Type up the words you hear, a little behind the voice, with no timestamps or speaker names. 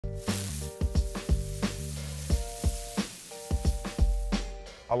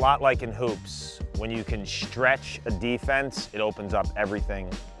A lot like in hoops, when you can stretch a defense, it opens up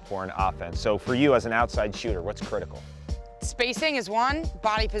everything for an offense. So for you as an outside shooter, what's critical? Spacing is one,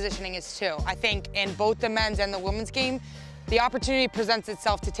 body positioning is two. I think in both the men's and the women's game, the opportunity presents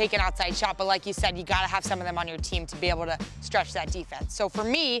itself to take an outside shot, but like you said, you gotta have some of them on your team to be able to stretch that defense. So for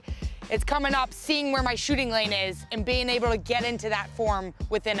me, it's coming up, seeing where my shooting lane is, and being able to get into that form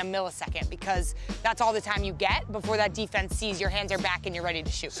within a millisecond, because that's all the time you get before that defense sees your hands are back and you're ready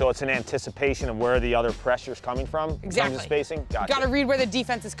to shoot. So it's an anticipation of where the other pressure's coming from? Exactly. In terms of spacing? Gotcha. You gotta read where the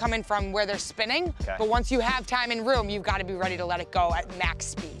defense is coming from, where they're spinning, okay. But once you have time and room, you've gotta be ready to let it go at max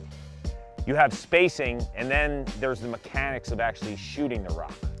speed. You have spacing, and then there's the mechanics of actually shooting the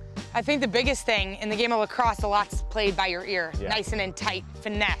rock. I think the biggest thing in the game of lacrosse, a lot's played by your ear, yeah. Nice and in tight,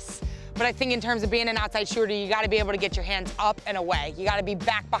 finesse. But I think in terms of being an outside shooter, you gotta be able to get your hands up and away. You gotta be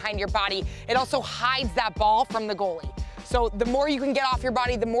back behind your body. It also hides that ball from the goalie. So the more you can get off your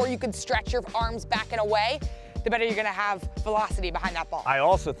body, the more you can stretch your arms back and away, the better you're gonna have velocity behind that ball. I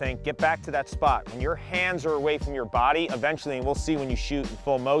also think, get back to that spot. When your hands are away from your body, eventually, and we'll see when you shoot in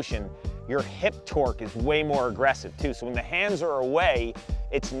full motion, your hip torque is way more aggressive too. So when the hands are away,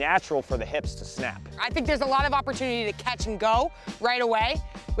 it's natural for the hips to snap. I think there's a lot of opportunity to catch and go right away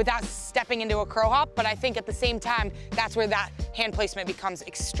without stepping into a crow hop, but I think at the same time, that's where that hand placement becomes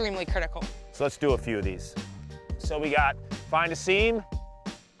extremely critical. So let's do a few of these. So we got find a seam,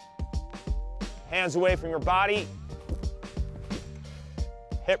 hands away from your body,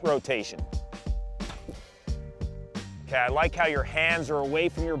 hip rotation. Okay, I like how your hands are away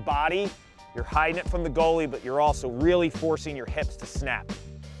from your body. You're hiding it from the goalie, but you're also really forcing your hips to snap.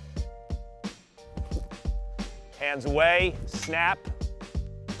 Hands away, snap,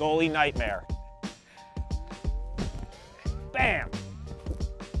 goalie nightmare. Bam!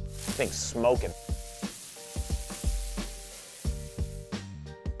 Thing's smoking.